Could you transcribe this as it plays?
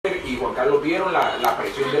Juan Carlos, vieron la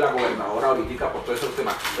presión de la gobernadora ahorita por todos esos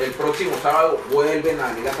temas. El próximo sábado vuelven a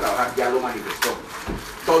venir a trabajar, ya lo manifestó.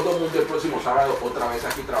 Todo el mundo el próximo sábado otra vez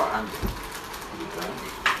aquí trabajando.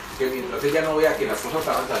 Que mientras ella no vea que las cosas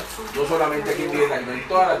avanzan, no solamente aquí en Vivienda, sino en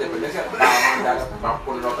todas las dependencias, va a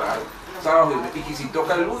ponerlo a trabajar sábado y que si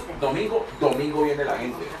toca el luz, domingo viene la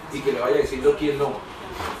gente. Y que le vaya diciendo quién no,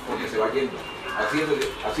 porque se va yendo.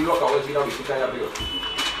 Así lo acabo de decir ahorita allá arriba.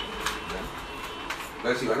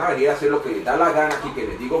 Entonces, si van a venir a hacer lo que les da la gana aquí, que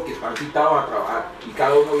les digo que están citados a trabajar y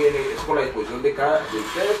cada uno viene, es con la disposición de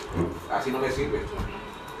ustedes, así no les sirve.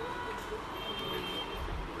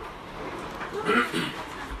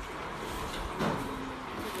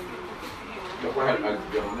 Yo pues al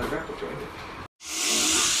resto,